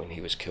Matheson when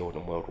he was killed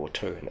in World War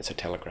II, and it's a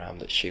telegram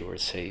that she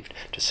received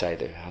to say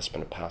that her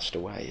husband had passed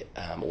away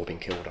or been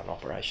killed on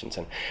operations.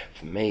 And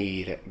for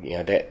me,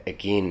 that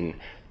again,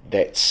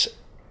 that's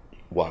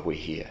why we're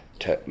here,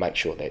 to make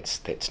sure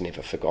that's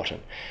never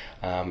forgotten.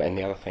 And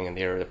the other thing in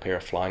there are a pair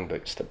of flying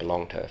boots that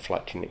belong to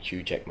Flight Lieutenant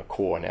Hugh Jack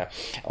McCaw. Now,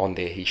 on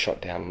there he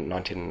shot down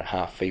 19.5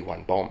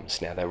 V1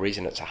 bombs. Now, the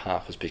reason it's a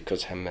half is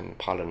because him and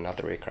pilot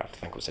another aircraft, I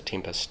think it was a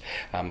Tempest,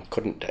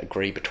 couldn't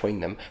agree between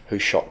them who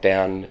shot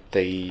down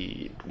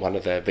one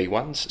of the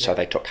V1s, so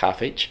they took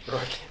half each.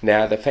 Right.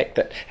 Now, the fact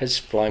that his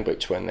flying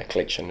boots were in the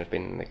collection, had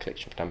been in the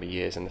collection for a number of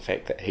years, and the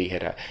fact that he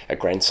had a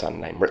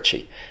grandson named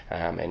Richie,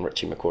 and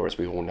Richie McCaw, as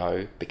we all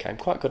know, became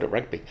quite good at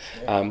rugby.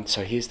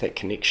 So here's that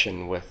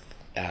connection with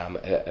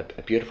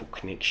a beautiful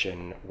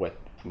connection with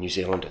New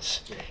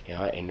Zealanders,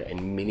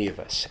 and many of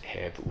us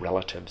have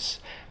relatives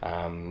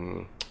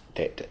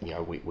that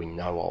we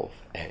know of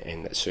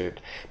and that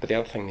served. But the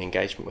other thing, the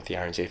engagement with the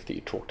RNZAF that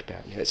you talked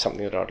about, that's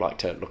something that I'd like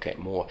to look at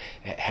more.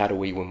 How do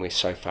we, when we're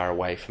so far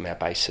away from our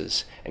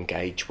bases,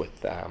 engage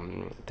with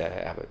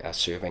our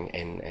serving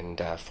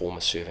and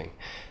former serving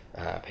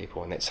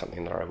people? And that's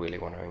something that I really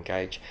want to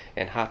engage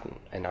and hearten.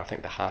 And I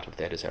think the heart of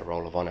that is our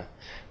roll of honour.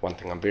 One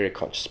thing I'm very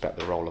conscious about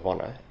the roll of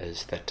honour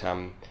is that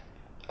a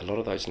lot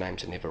of those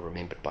names are never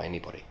remembered by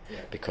anybody,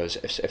 because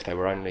if they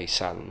were only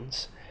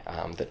sons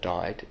that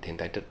died, then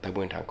they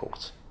weren't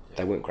uncles.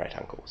 They weren't great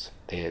uncles.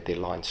 Their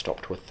line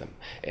stopped with them,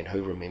 and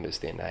who remembers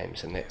their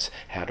names? And that's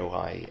how do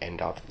I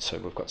and I've, so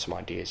we've got some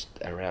ideas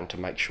around to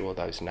make sure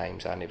those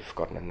names are never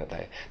forgotten and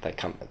that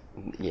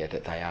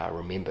that they are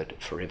remembered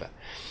forever.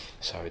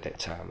 So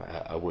that's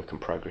a work in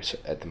progress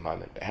at the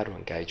moment. But how to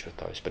engage with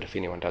those? But if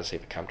anyone does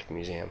ever come to the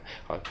museum,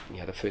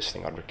 the first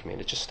thing I'd recommend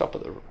is just stop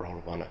at the Roll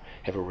of Honour,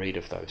 have a read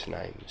of those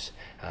names.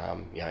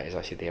 As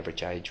I said, the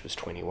average age was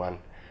 21.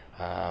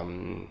 I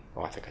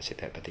think I said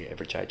that, but the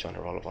average age on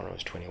a Roll of Honour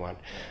was 21.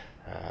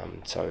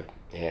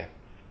 Yeah,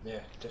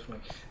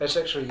 definitely. It's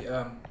actually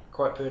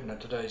quite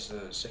pertinent. Today's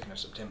the 2nd of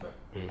September,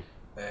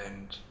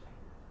 and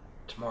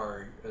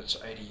tomorrow it's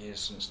 80 years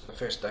since the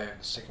first day of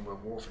the Second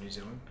World War for New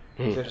Zealand,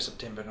 3rd of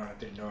September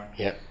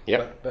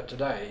 1939. But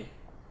today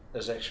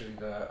is actually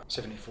the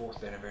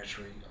 74th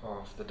anniversary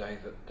of the day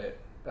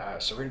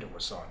that surrender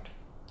was signed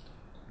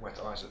with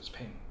Isaac's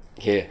pen.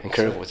 Yeah,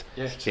 incredible.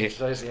 So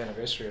today's the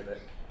anniversary of that.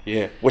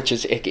 Yeah, which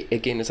is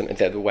again, isn't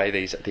it, the way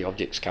the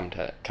objects come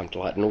to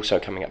light. And also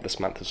coming up this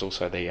month is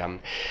also the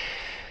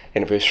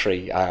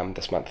anniversary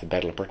this month of the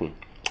Battle of Britain.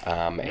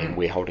 And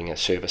we're holding a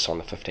service on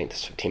the 15th of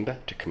September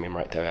to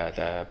commemorate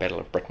the Battle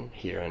of Britain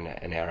here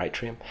in our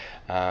atrium.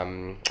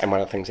 And one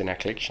of the things in our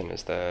collection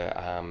is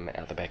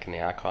out the back in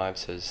the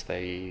archives is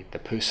the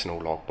personal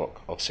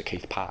logbook of Sir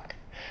Keith Park.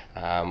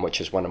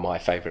 Which is one of my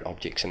favourite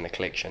objects in the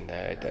collection.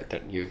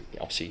 That you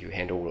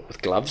handle it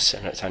with gloves,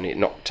 and it's only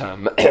not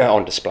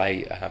on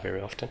display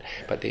very often.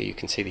 But there you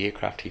can see the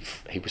aircraft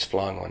he was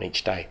flying on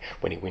each day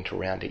when he went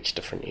around each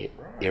different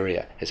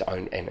area, his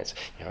own, and it's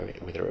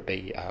whether it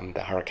be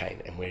the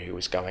hurricane and where he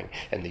was going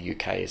in the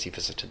UK as he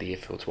visited the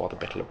airfields while the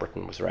Battle of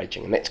Britain was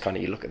raging. And that's kind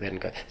of, you look at that and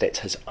go, that's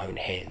his own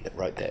hand that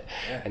wrote that,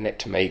 and that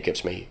to me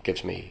gives me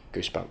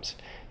goosebumps.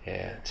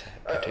 Yeah, it's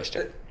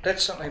fantastic.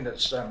 That's something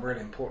that's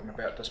really important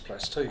about this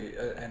place too,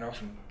 and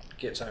often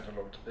gets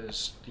overlooked,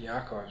 is the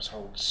archives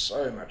hold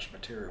so much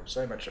material,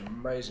 so much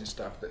amazing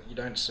stuff that you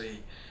don't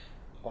see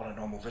on a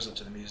normal visit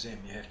to the museum.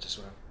 You have to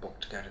sort of book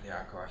to go to the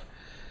archive.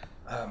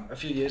 A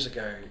few years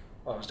ago,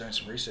 I was doing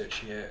some research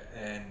here,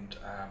 and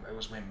it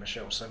was when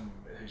Michelle Sim,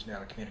 who's now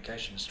the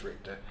communications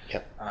director,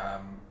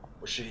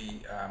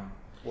 she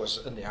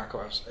was in the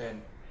archives,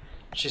 and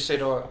she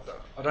said, I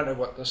don't know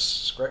what this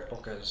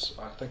scrapbook is.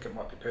 I think it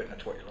might be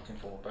pertinent to what you're looking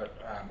for, but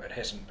it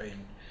hasn't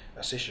been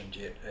accessioned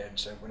yet, and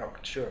so we're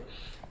not sure.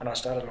 And I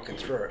started looking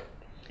through it,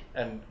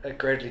 and it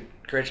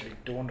gradually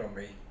dawned on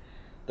me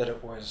that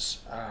it was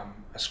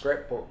a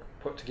scrapbook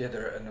put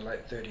together in the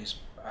late 30s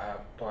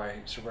by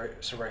Sir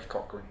Rafe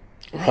Cochrane,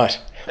 Right.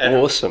 And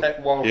awesome.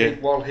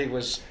 While he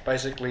was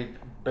basically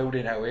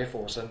building our Air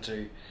Force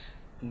into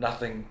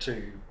nothing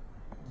to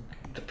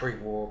the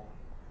pre-war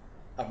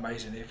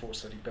amazing Air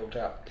Force that he built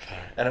up.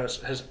 And it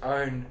was his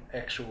own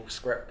actual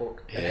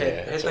scrapbook.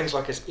 It had things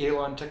like his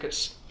airline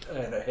tickets,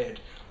 and it had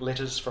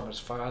letters from his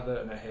father,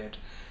 and it had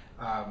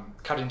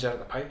cuttings out of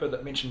the paper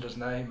that mentioned his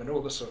name and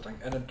all this sort of thing.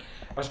 And then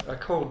I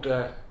called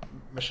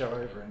Michelle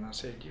over and I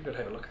said, you've got to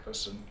have a look at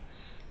this, and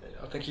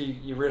I think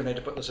you really need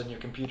to put this in your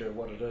computer,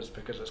 what it is,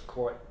 because it's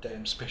quite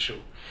damn special.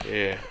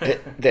 Yeah,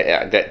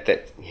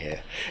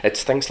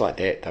 it's things like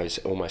that, those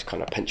almost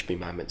kind of pinch me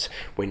moments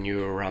when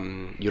you're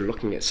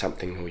looking at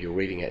something or you're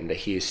reading it and the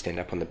hairs stand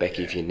up on the back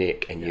of your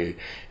neck, and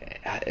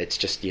it's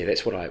just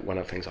that's one of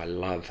the things I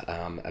love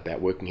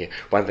about working here.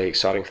 One of the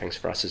exciting things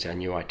for us is our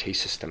new IT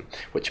system,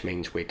 which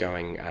means we've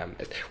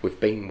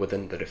been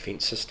within the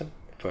defence system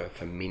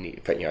for many,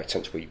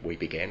 since we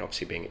began,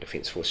 obviously being a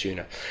Defence Force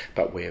unit,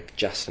 but we're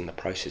just in the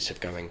process of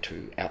going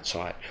to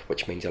outside,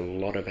 which means a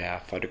lot of our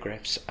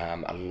photographs,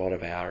 a lot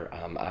of our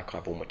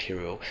archival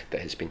material that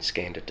has been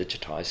scanned and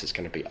digitised is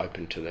going to be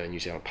open to the New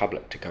Zealand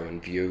public to go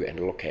and view and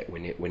look at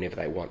whenever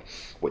they want,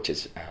 which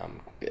is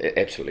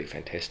absolutely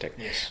fantastic.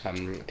 Yes.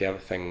 The other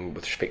thing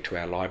with respect to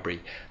our library,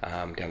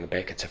 down the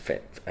back, it's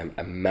an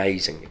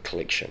amazing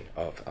collection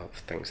of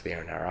things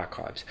there in our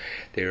archives.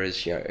 There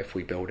is, if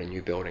we build a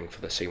new building for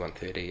the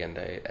C-130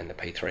 and the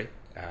P3,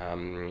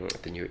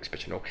 the new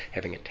exhibition hall,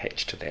 having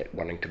attached to that,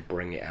 wanting to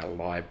bring our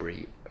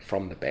library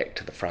from the back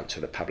to the front so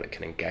the public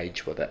can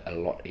engage with it a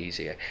lot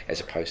easier,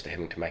 as opposed to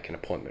having to make an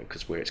appointment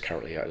because where it's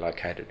currently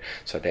located.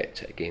 So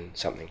that's again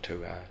something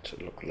to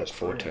look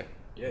forward to.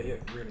 Yeah,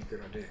 really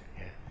good idea.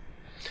 Yeah.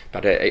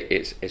 But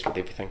it's as with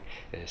everything,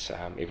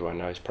 everyone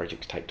knows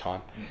projects take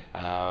time.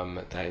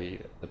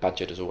 The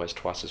budget is always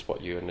twice as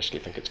what you initially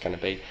think it's going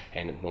to be,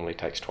 and it normally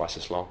takes twice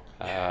as long.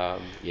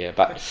 But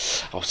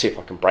I'll see if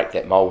I can break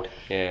that mould.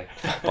 Yeah,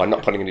 by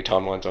not putting any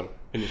timelines on.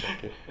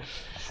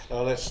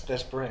 Oh,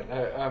 that's brilliant.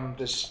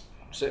 There's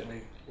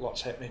certainly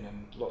lots happening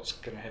and lots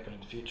going to happen in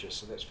the future,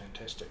 so that's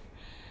fantastic.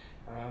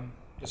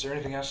 Is there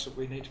anything else that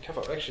we need to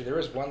cover? Actually, there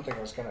is one thing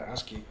I was going to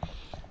ask you,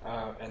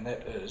 and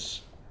that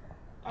is,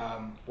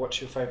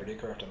 what's your favourite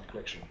aircraft in the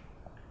collection?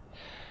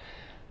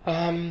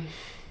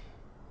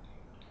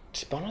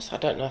 To be honest, I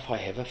don't know if I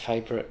have a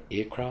favourite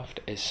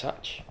aircraft as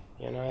such.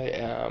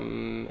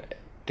 I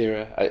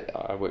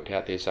worked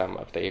out there's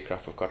of the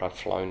aircraft I've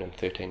flown in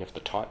 13 of the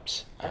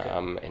types,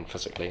 and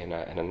physically in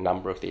a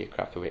number of the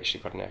aircraft that we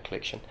actually got in our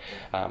collection.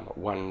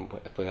 One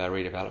with our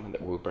redevelopment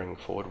that we'll bring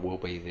forward will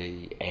be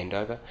the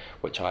Andover,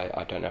 which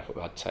I don't know if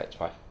I'd say it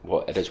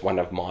is one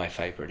of my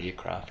favourite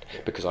aircraft,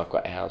 because I've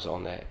got ours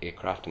on the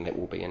aircraft and that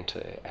will be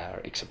into our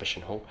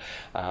exhibition hall,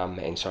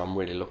 and so I'm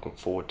really looking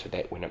forward to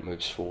that when it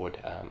moves forward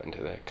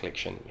into the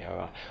collection.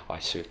 I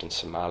served in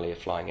Somalia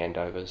flying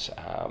Andovers,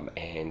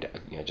 and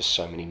just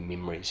so many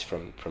memories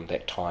from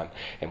that time,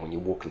 and when you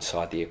walk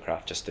inside the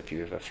aircraft, just if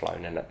you've ever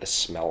flown in it, the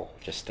smell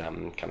just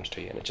comes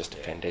to you, and it's just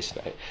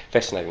a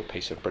fascinating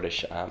piece of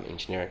British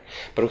engineering.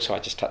 But also I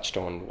just touched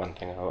on one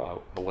thing I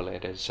will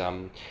add is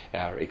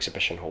our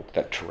exhibition hall,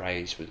 that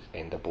Therese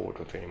and the board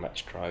were very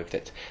much drove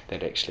that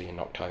actually in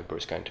October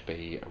is going to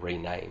be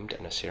renamed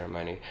in a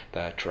ceremony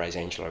the Therese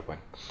Angelo wing,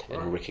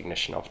 in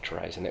recognition of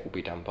Therese, and that will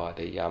be done by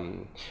the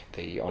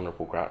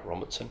Honourable Grant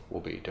Robertson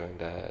will be doing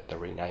the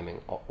renaming,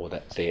 or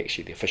the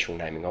official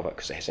naming of it,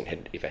 because it hasn't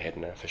ever had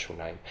an official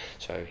name,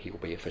 so he will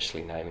be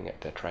officially naming it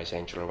the Therese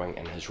Angelo wing,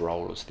 and his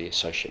role as the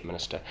Associate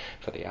Minister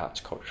for the Arts,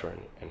 Culture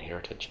and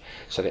Heritage.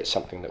 So that's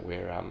something that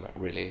we're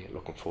really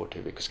looking forward to,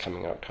 because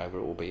coming in October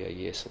it will be a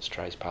year since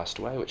Therese passed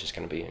away, which is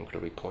going to be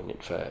incredibly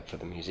poignant for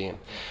the museum.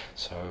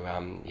 So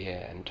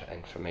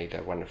and for me,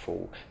 the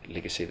wonderful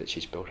legacy that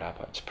she's built up,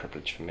 it's a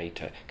privilege for me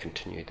to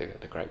continue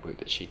the great work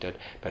that she did,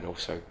 but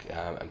also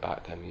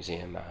embark the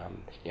museum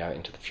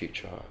into the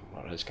future,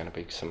 what is going to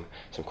be some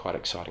quite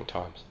exciting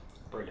times.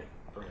 Brilliant.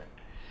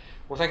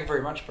 Well, thank you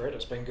very much, Brett.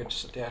 It's been good to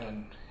sit down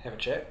and have a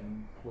chat,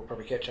 and we'll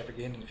probably catch up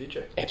again in the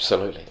future.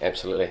 Absolutely.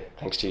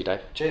 Thanks to you,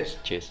 Dave.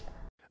 Cheers.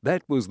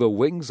 That was the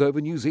Wings Over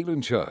New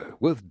Zealand show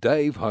with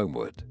Dave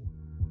Homewood.